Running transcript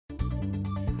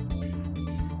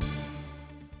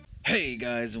Hey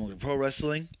guys, and welcome to Pro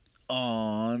Wrestling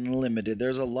Unlimited.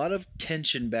 There's a lot of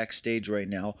tension backstage right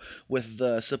now with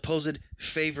the supposed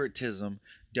favoritism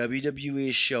WWE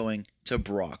is showing to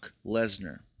Brock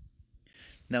Lesnar.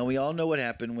 Now, we all know what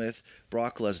happened with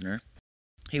Brock Lesnar.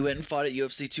 He went and fought at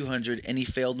UFC 200 and he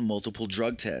failed multiple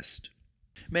drug tests.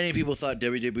 Many people thought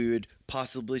WWE would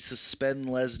possibly suspend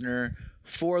Lesnar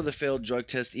for the failed drug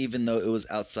test, even though it was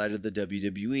outside of the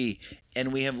WWE.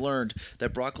 And we have learned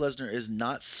that Brock Lesnar is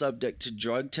not subject to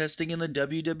drug testing in the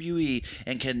WWE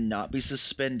and cannot be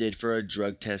suspended for a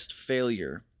drug test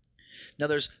failure. Now,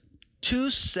 there's two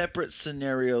separate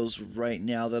scenarios right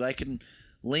now that I can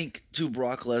link to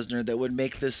Brock Lesnar that would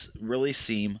make this really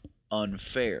seem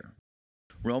unfair.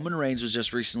 Roman Reigns was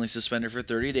just recently suspended for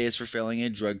 30 days for failing a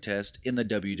drug test in the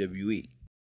WWE.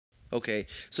 Okay,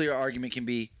 so your argument can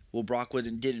be, well, Brock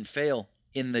didn't fail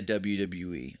in the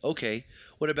WWE. Okay,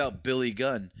 what about Billy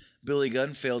Gunn? Billy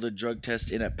Gunn failed a drug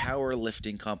test in a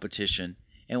powerlifting competition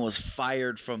and was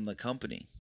fired from the company.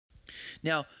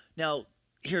 Now,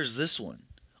 here's this one.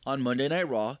 On Monday Night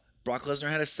Raw, Brock Lesnar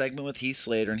had a segment with Heath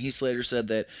Slater, and Heath Slater said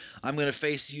that I'm going to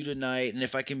face you tonight, and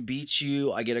if I can beat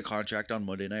you, I get a contract on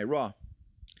Monday Night Raw.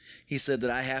 He said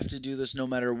that I have to do this no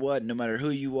matter what, no matter who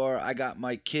you are. I got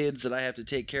my kids that I have to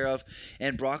take care of.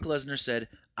 And Brock Lesnar said,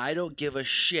 I don't give a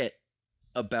shit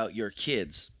about your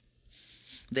kids.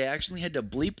 They actually had to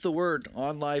bleep the word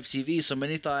on live TV, so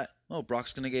many thought, oh,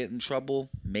 Brock's going to get in trouble.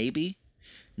 Maybe.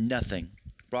 Nothing.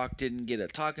 Brock didn't get a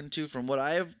talking to. From what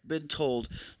I have been told,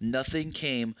 nothing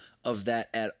came of that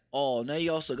at all. Now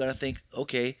you also got to think,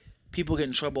 okay, people get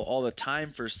in trouble all the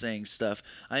time for saying stuff.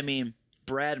 I mean,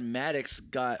 Brad Maddox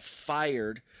got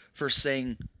fired for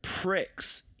saying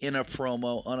pricks in a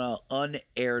promo on an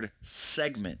unaired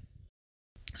segment.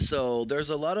 So there's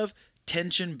a lot of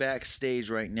tension backstage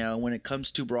right now when it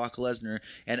comes to Brock Lesnar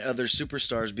and other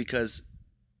superstars because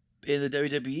in the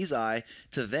WWE's eye,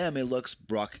 to them, it looks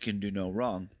Brock can do no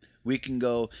wrong. We can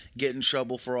go get in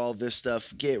trouble for all this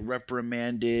stuff, get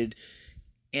reprimanded,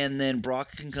 and then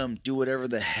Brock can come do whatever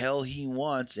the hell he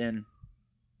wants, and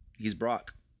he's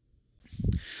Brock.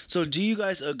 So, do you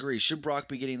guys agree? Should Brock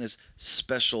be getting this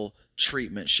special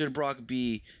treatment? Should Brock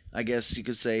be, I guess you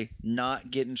could say,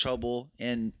 not get in trouble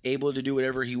and able to do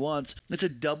whatever he wants? It's a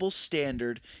double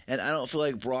standard, and I don't feel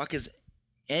like Brock is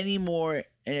any more,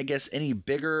 and I guess any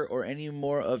bigger or any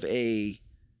more of a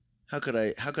how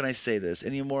can I say this?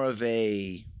 Any more of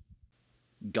a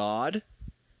god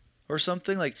or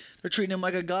something? Like they're treating him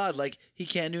like a god. Like he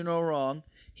can't do no wrong.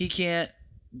 He can't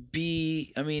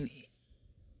be. I mean,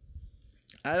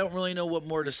 I don't really know what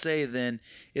more to say than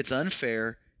it's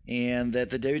unfair and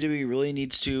that the WWE really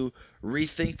needs to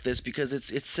rethink this because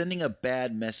it's sending a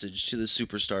bad message to the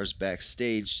superstars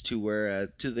backstage to where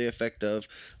to the effect of,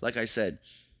 like I said,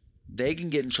 they can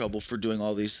get in trouble for doing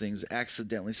all these things,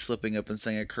 accidentally slipping up and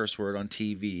saying a curse word on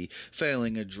TV,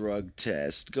 failing a drug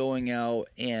test, going out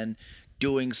and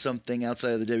doing something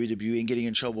outside of the WWE and getting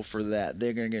in trouble for that.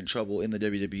 They're going to get in trouble in the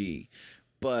WWE.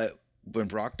 But when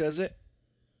Brock does it,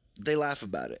 they laugh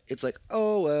about it. It's like,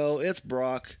 oh, well, it's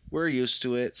Brock. We're used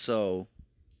to it. So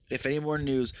if any more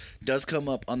news does come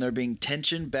up on there being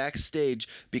tension backstage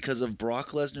because of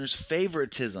Brock Lesnar's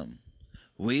favoritism,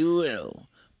 we will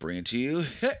bring it to you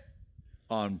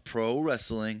on Pro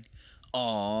Wrestling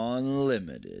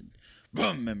Unlimited.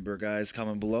 Remember, guys,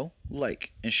 comment below,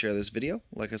 like, and share this video.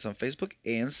 Like us on Facebook,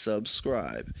 and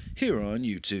subscribe here on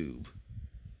YouTube.